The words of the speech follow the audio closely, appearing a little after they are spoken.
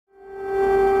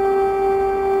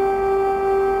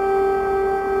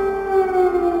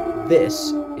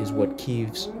This is what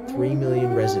Kyiv's 3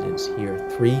 million residents hear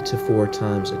 3 to 4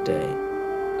 times a day,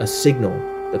 a signal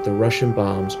that the Russian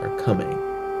bombs are coming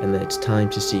and that it's time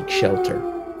to seek shelter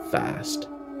fast.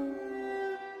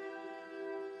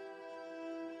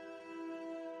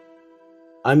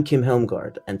 I'm Kim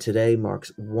Helmgaard, and today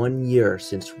marks 1 year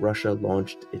since Russia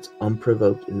launched its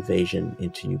unprovoked invasion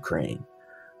into Ukraine.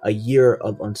 A year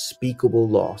of unspeakable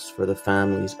loss for the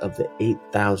families of the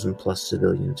 8,000 plus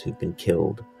civilians who've been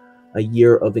killed. A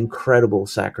year of incredible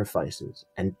sacrifices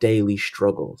and daily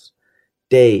struggles.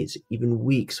 Days, even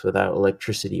weeks without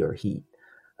electricity or heat.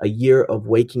 A year of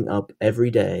waking up every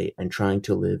day and trying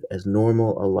to live as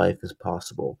normal a life as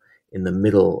possible in the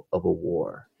middle of a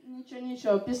war.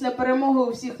 Нічого, після перемоги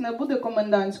у всіх не буде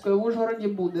комендантської, в Ужгороді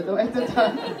буде. Давайте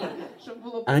так.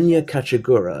 Anya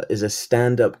Kachagura is a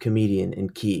stand-up comedian in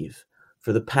Kyiv.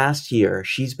 For the past year,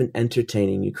 she's been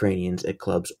entertaining Ukrainians at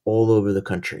clubs all over the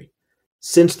country.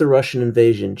 Since the Russian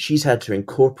invasion, she's had to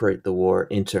incorporate the war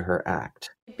into her act.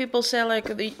 People say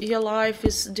your life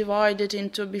is divided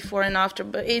into before and after,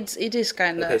 but it is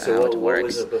kind of Okay, so how it what works.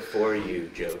 was a before you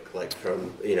joke, like from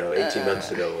 18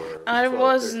 months ago or? I 12,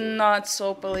 was 13? not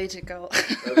so political.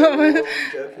 Okay, what were you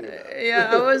joking about?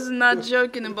 Yeah, I was not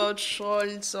joking about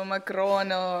Scholz or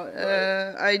Macron or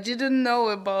I didn't know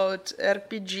about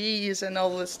RPGs and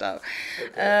all this stuff.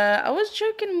 Okay. I was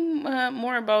joking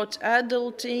more about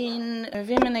adulting,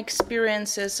 women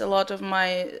experiences. A lot of my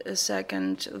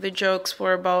the jokes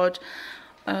were about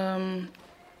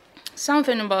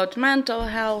something about mental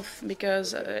health,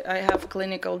 because I have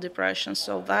clinical depression,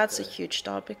 so that's a huge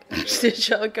topic to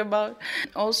joke about.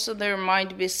 Also, there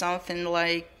might be something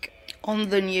like on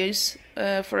the news,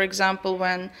 for example,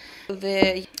 when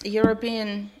the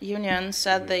European Union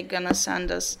said they're gonna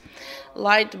send us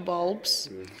light bulbs,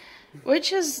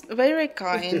 which is very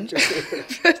kind,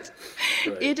 but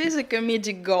Right. it is a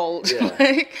comedic gold.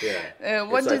 Yeah,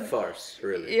 What it's did like farce,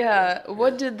 really. yeah,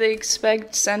 what did they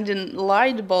expect sending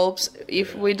light bulbs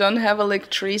if we don't have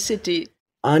electricity?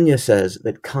 Anya says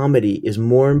that comedy is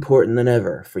more important than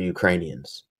ever for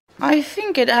Ukrainians. I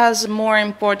think it has more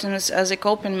importance as a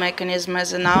coping mechanism,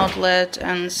 as an outlet,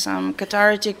 and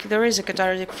there is a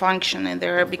cathartic function in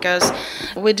there, because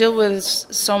we deal with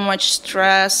so much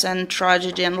stress and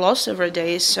tragedy and loss every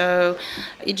day, so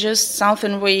it's just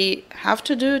something we have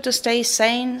to do to stay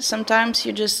sane. Sometimes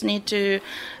you just need to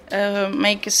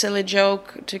make a silly joke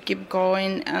to keep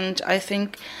going, and I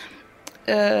think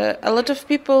a lot of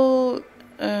people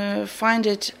find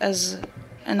it as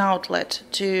an outlet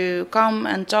to come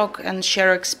and talk and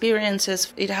share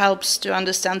experiences. It helps to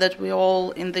understand that we're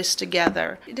all in this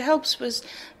together. It helps with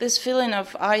this feeling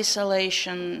of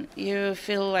isolation. You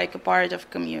feel like a part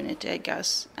of community, I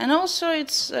guess. And also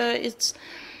it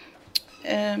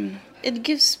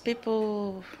gives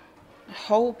people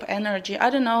hope, energy. I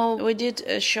don't know. We did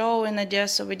a show in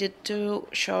Odessa. We did 2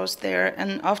 shows there,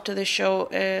 and after the show,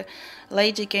 a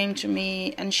lady came to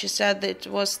me and she said that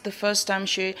it was the first time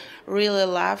she really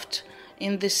laughed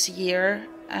in this year,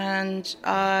 and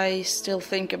I still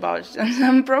think about it. And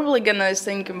I'm probably gonna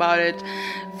think about it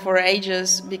for ages,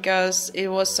 because it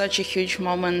was such a huge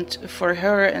moment for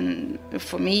her and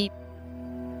for me.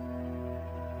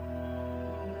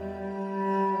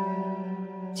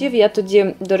 Я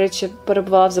тоді, до речі,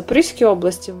 перебувала в Запорізькій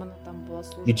області. В мене там була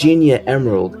служба. Eugenia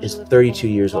Emerald is 32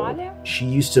 years old. She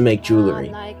used to make jewelry.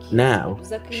 Now,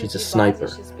 she's a sniper,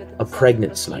 a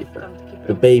pregnant sniper.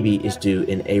 The baby is due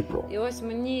in April. І ось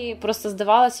мені просто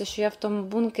здавалося, що я в тому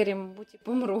бункері, мабуть, і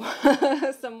помру.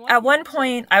 At one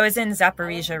point, I was in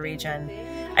Zaporizhia region.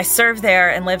 I served there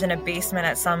and lived in a basement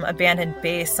at some abandoned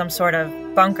base, some sort of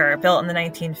bunker built in the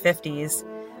 1950s.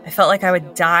 I felt like I would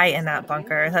die in that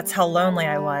bunker. That's how lonely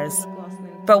I was.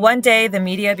 But one day, the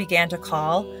media began to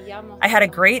call. I had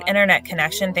a great internet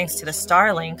connection thanks to the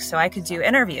Starlink, so I could do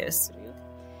interviews.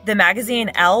 The magazine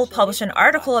Elle published an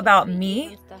article about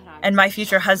me, and my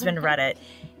future husband read it.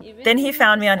 Then he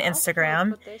found me on Instagram,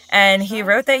 and he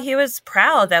wrote that he was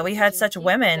proud that we had such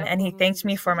women, and he thanked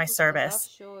me for my service.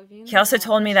 He also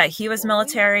told me that he was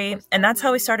military, and that's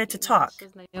how we started to talk.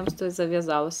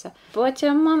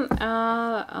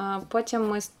 Потім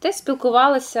ми десь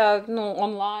спілкувалися,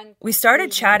 онлайн. We started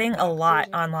chatting a lot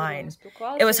online.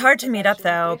 It was hard to meet up,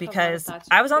 though, because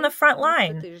I was on the front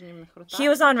line. He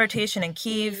was on rotation in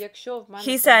Kyiv.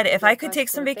 He said if I could take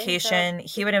some vacation,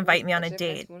 he would invite me on a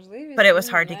date, but it was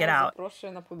hard to get out.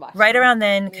 Right around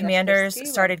then, commanders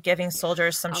started giving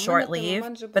soldiers some short leave,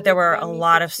 but there were a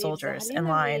lot of soldiers in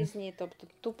line.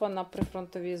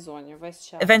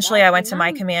 Eventually, I went to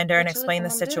my commander and explained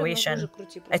the situation.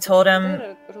 I told him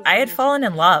I had fallen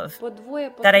in love,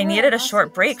 that I needed a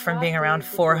short break from being around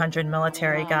 400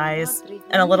 military guys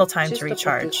and a little time to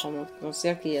recharge.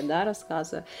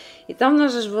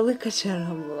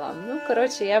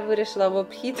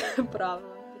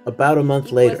 About a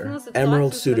month later,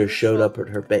 Emerald Suter showed up at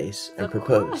her base and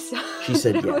proposed. She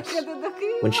said yes.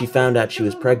 When she found out she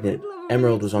was pregnant,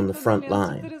 Emerald was on the front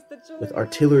line, with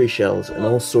artillery shells and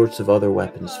all sorts of other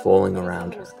weapons falling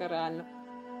around her.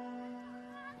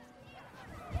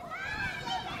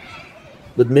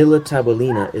 Ludmila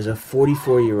Tabolina is a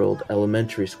 44-year-old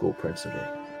elementary school principal.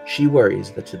 She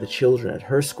worries that to the children at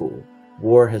her school,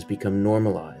 war has become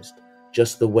normalized,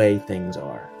 just the way things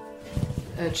are.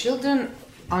 Children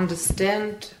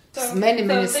understand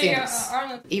many things.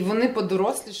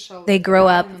 They grow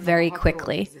up very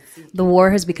quickly. The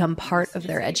war has become part of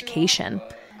their education.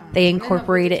 They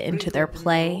incorporate it into their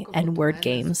play and word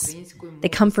games. They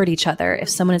comfort each other if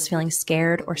someone is feeling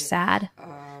scared or sad.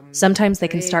 Sometimes they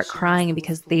can start crying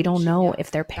because they don't know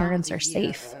if their parents are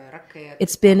safe.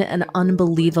 It's been an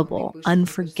unbelievable,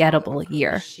 unforgettable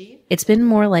year. It's been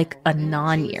more like a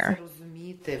non-year.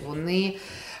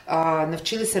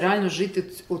 Навчилися реально жити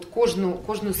от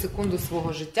кожну секунду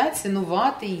свого життя,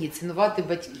 цінувати її, цінувати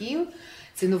батьків,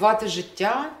 цінувати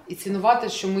життя і цінувати,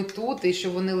 що ми тут і що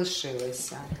вони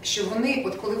лишилися. Що вони,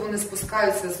 от коли вони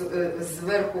спускаються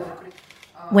зверху.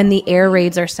 When the air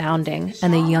raids are sounding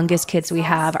and the youngest kids we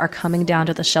have are coming down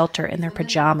to the shelter in their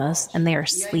pajamas and they are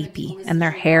sleepy and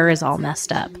their hair is all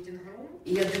messed up.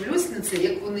 І я дивлюсь на це,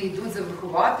 як вони йдуть за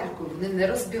вихователькою, вони не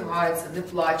розбігаються, не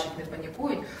плачуть, не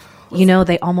панікують. You know,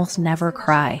 they almost never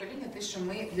cry.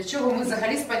 Для чого ми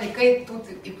взагалі з Панікей тут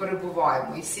і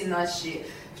перебуваємо, і всі наші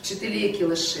вчителі, які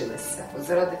лишилися. От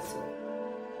заради цього.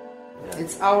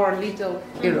 It's our little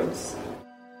heroes.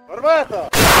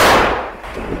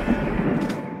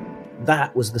 That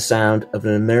was the sound of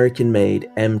an American-made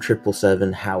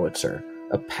M777 howitzer,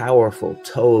 a powerful,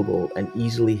 towable, and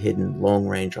easily hidden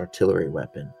long-range artillery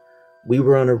weapon. We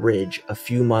were on a ridge a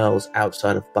few miles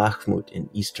outside of Bakhmut in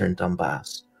eastern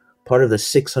Donbass, part of the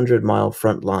 600-mile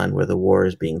front line where the war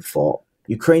is being fought.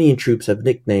 Ukrainian troops have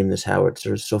nicknamed this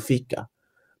howitzer Sofika.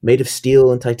 Made of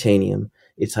steel and titanium,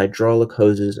 its hydraulic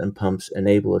hoses and pumps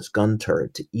enable its gun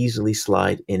turret to easily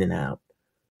slide in and out.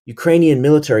 Ukrainian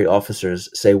military officers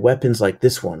say weapons like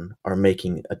this one are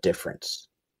making a difference.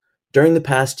 During the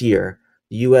past year,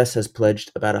 the U.S. has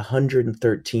pledged about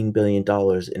 $113 billion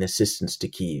in assistance to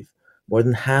Kyiv, more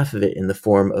than half of it in the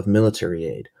form of military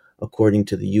aid, according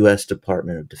to the U.S.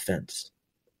 Department of Defense.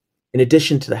 In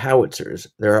addition to the howitzers,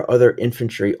 there are other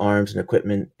infantry arms and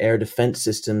equipment, air defense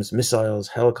systems, missiles,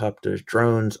 helicopters,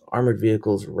 drones, armored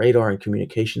vehicles, radar and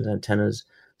communications antennas,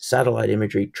 satellite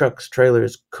imagery, trucks,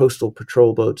 trailers, coastal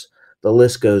patrol boats, the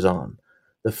list goes on.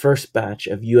 The first batch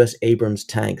of U.S. Abrams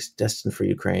tanks destined for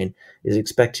Ukraine is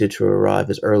expected to arrive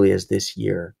as early as this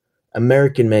year.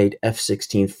 American-made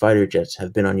F-16 fighter jets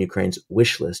have been on Ukraine's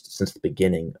wish list since the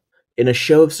beginning. In a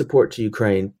show of support to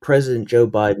Ukraine, President Joe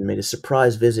Biden made a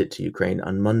surprise visit to Ukraine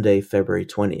on Monday, February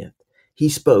 20th. He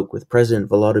spoke with President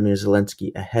Volodymyr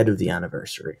Zelensky ahead of the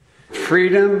anniversary.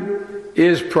 Freedom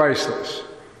is priceless.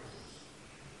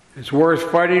 It's worth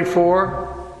fighting for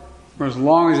as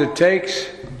long as it takes.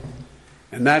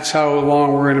 And that's how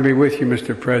long we're going to be with you,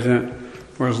 Mr. President,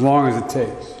 for as long as it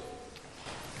takes.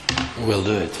 We'll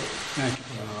do it. Thank you.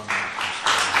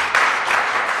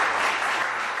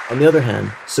 On the other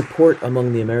hand, support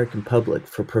among the American public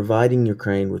for providing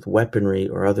Ukraine with weaponry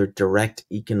or other direct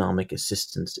economic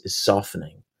assistance is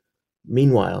softening.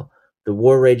 Meanwhile, the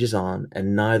war rages on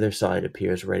and neither side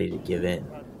appears ready to give in.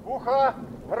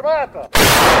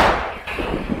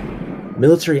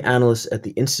 Military analysts at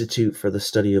the Institute for the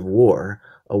Study of War,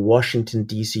 a Washington,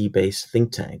 D.C.-based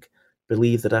think tank,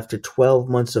 believe that after 12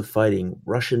 months of fighting,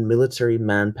 Russian military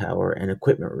manpower and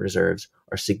equipment reserves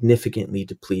are significantly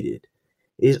depleted.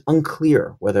 It is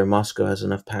unclear whether Moscow has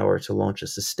enough power to launch a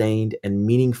sustained and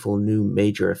meaningful new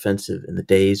major offensive in the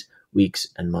days, weeks,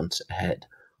 and months ahead.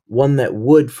 One that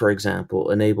would, for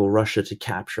example, enable Russia to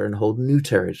capture and hold new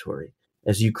territory,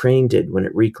 as Ukraine did when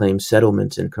it reclaimed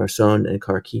settlements in Kherson and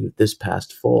Kharkiv this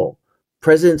past fall.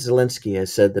 President Zelensky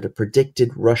has said that a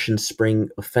predicted Russian spring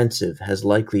offensive has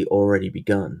likely already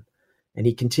begun, and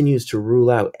he continues to rule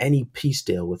out any peace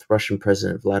deal with Russian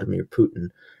President Vladimir Putin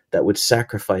that would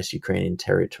sacrifice Ukrainian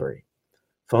territory.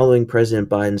 Following President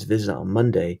Biden's visit on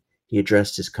Monday, he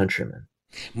addressed his countrymen.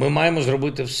 Ми маємо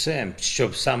зробити все,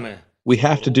 щоб саме We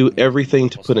have to do everything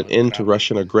to put an end to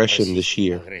Russian aggression this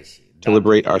year, to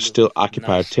liberate our still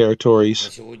occupied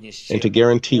territories, and to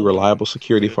guarantee reliable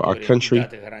security for our country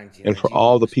and for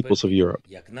all the peoples of Europe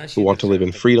who want to live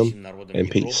in freedom and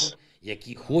peace.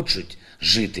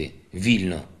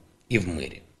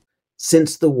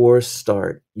 Since the war's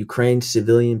start, Ukraine's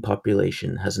civilian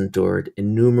population has endured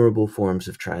innumerable forms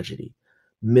of tragedy.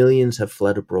 Millions have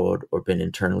fled abroad or been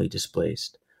internally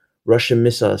displaced. Russian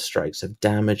missile strikes have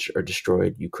damaged or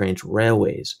destroyed Ukraine's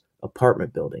railways,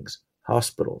 apartment buildings,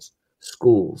 hospitals,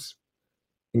 schools.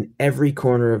 In every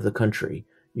corner of the country,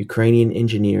 Ukrainian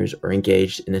engineers are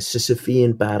engaged in a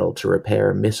Sisyphean battle to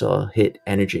repair missile-hit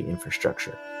energy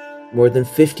infrastructure. More than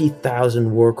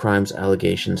 50,000 war crimes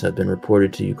allegations have been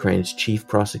reported to Ukraine's chief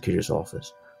prosecutor's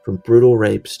office, from brutal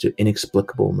rapes to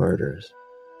inexplicable murders.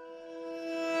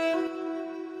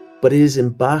 But it is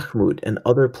in Bakhmut and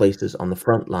other places on the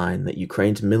front line that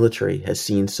Ukraine's military has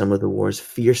seen some of the war's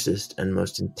fiercest and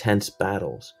most intense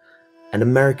battles, and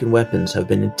American weapons have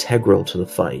been integral to the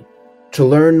fight. To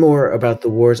learn more about the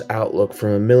war's outlook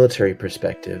from a military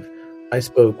perspective, I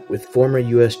spoke with former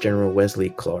U.S. General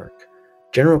Wesley Clark.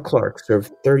 General Clark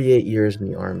served 38 years in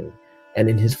the Army, and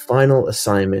in his final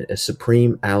assignment as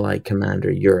Supreme Allied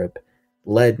Commander Europe,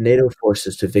 led NATO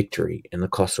forces to victory in the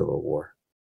Kosovo War.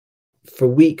 For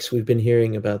weeks, we've been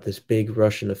hearing about this big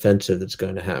Russian offensive that's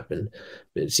going to happen,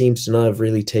 but it seems to not have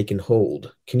really taken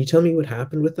hold. Can you tell me what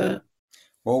happened with that?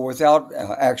 Well, without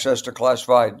access to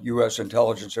classified U.S.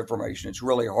 intelligence information, it's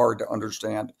really hard to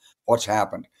understand what's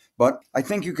happened. But I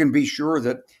think you can be sure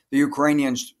that the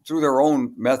Ukrainians, through their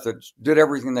own methods, did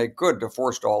everything they could to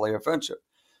forestall the offensive.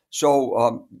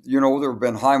 So, there have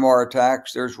been HIMAR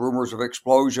attacks. There's rumors of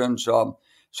explosions.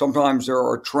 Sometimes there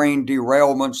are train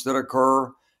derailments that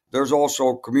occur. There's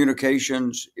also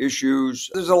communications issues.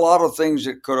 There's a lot of things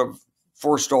that could have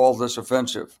forestalled this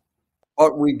offensive.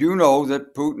 But we do know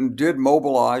that Putin did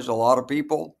mobilize a lot of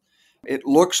people. It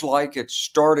looks like it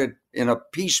started in a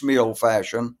piecemeal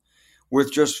fashion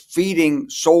with just feeding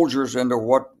soldiers into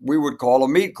what we would call a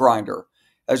meat grinder.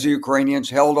 As the Ukrainians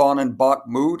held on in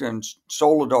Bakhmut and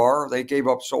Soledar, they gave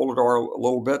up Soledar a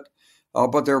little bit,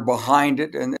 but they're behind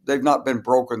it and they've not been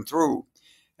broken through.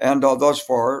 And thus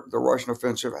far, the Russian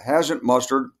offensive hasn't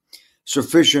mustered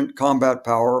sufficient combat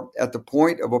power at the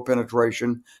point of a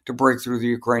penetration to break through the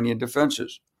Ukrainian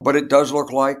defenses. But it does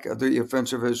look like the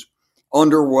offensive is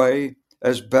underway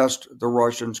as best the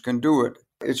Russians can do it.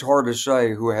 It's hard to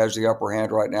say who has the upper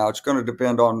hand right now. It's going to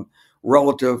depend on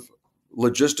relative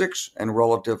logistics and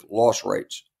relative loss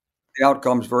rates. The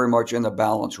outcome's very much in the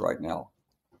balance right now.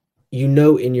 You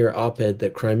know in your op-ed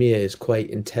that Crimea is quite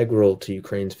integral to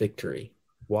Ukraine's victory.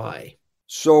 Why?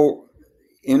 So,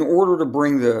 in order to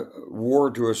bring the war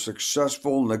to a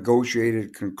successful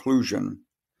negotiated conclusion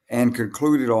and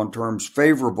conclude it on terms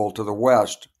favorable to the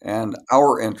West and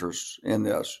our interests in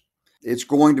this, it's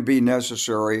going to be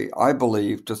necessary, I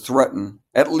believe, to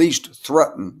at least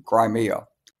threaten Crimea.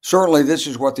 Certainly, this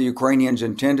is what the Ukrainians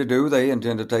intend to do. They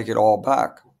intend to take it all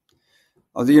back.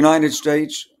 The United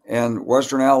States and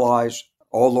Western allies,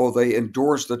 although they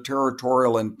endorse the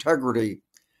territorial integrity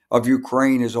of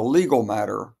Ukraine as a legal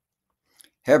matter,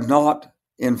 have not,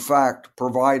 in fact,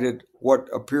 provided what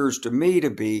appears to me to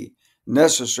be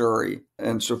necessary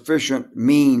and sufficient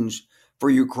means for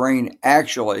Ukraine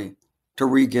actually to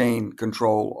regain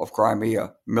control of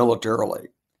Crimea militarily.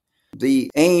 The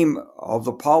aim of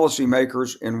the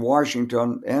policymakers in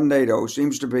Washington and NATO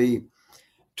seems to be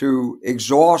to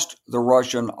exhaust the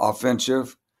Russian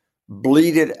offensive,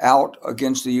 bleed it out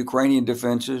against the Ukrainian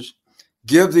defenses,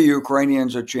 give the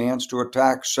Ukrainians a chance to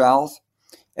attack south,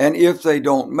 and if they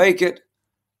don't make it,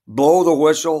 blow the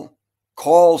whistle,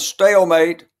 call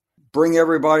stalemate, bring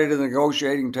everybody to the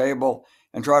negotiating table,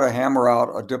 and try to hammer out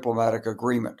a diplomatic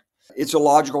agreement. It's a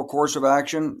logical course of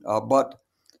action, but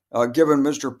given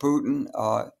Mr. Putin,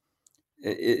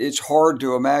 it's hard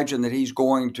to imagine that he's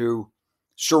going to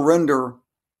surrender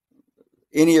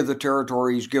any of the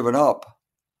territory he's given up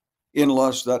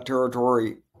unless that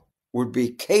territory would be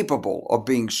capable of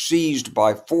being seized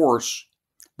by force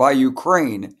by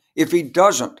Ukraine if he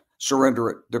doesn't surrender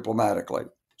it diplomatically.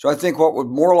 So I think what would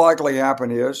more likely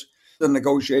happen is the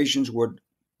negotiations would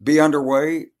be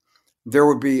underway. There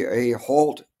would be a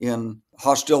halt in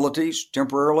hostilities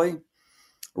temporarily.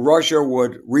 Russia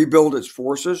would rebuild its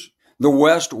forces. The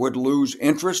West would lose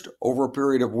interest over a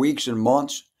period of weeks and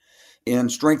months in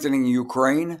strengthening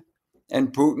Ukraine,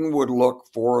 and Putin would look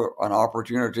for an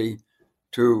opportunity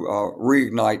to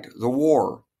reignite the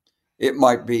war. It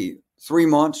might be 3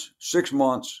 months, 6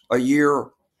 months, a year,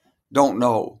 don't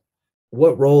know.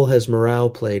 What role has morale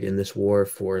played in this war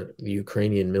for the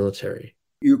Ukrainian military?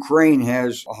 Ukraine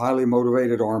has a highly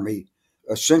motivated army,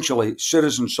 essentially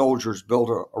citizen soldiers built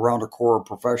around a core of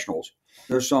professionals.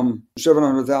 There's some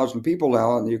 700,000 people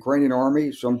now in the Ukrainian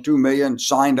army, some 2 million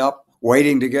signed up,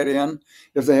 waiting to get in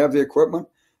if they have the equipment.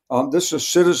 This is a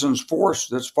citizens force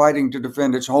that's fighting to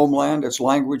defend its homeland, its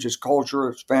language, its culture,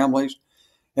 its families.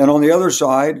 And on the other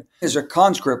side is a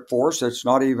conscript force that's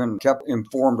not even kept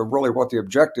informed of really what the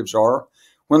objectives are.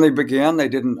 When they began, they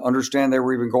didn't understand they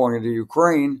were even going into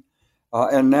Ukraine.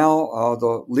 And now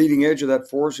the leading edge of that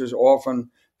force is often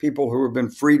people who have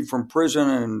been freed from prison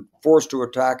and forced to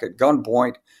attack at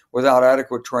gunpoint without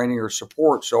adequate training or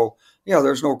support. So,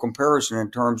 there's no comparison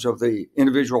in terms of the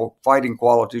individual fighting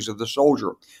qualities of the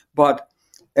soldier. But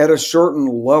at a certain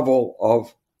level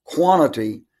of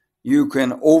quantity, you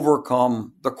can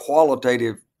overcome the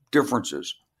qualitative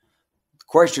differences. The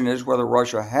question is whether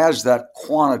Russia has that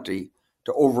quantity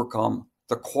to overcome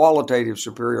the qualitative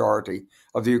superiority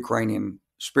of the Ukrainian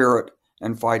spirit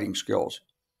and fighting skills.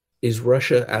 Is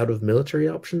Russia out of military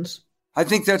options? I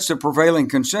think that's the prevailing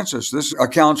consensus. This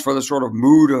accounts for the sort of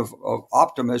mood of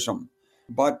optimism.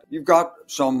 But you've got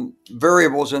some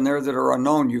variables in there that are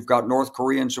unknown. You've got North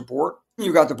Korean support.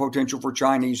 You've got the potential for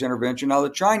Chinese intervention. Now, the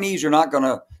Chinese are not going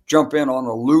to jump in on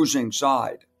a losing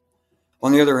side.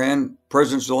 On the other hand,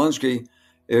 President Zelensky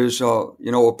is,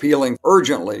 appealing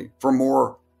urgently for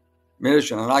more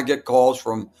munition. And I get calls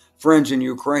from friends in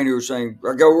Ukraine who are saying,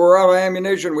 we're out of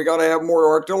ammunition. We got to have more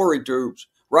artillery tubes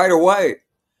right away.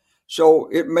 So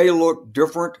it may look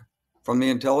different from the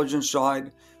intelligence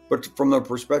side, but from the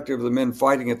perspective of the men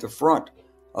fighting at the front,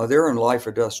 they're in life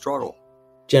or death struggle.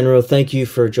 General, thank you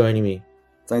for joining me.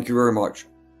 Thank you very much.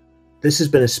 This has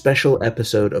been a special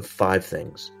episode of 5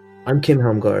 Things. I'm Kim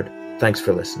Helmgaard. Thanks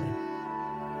for listening.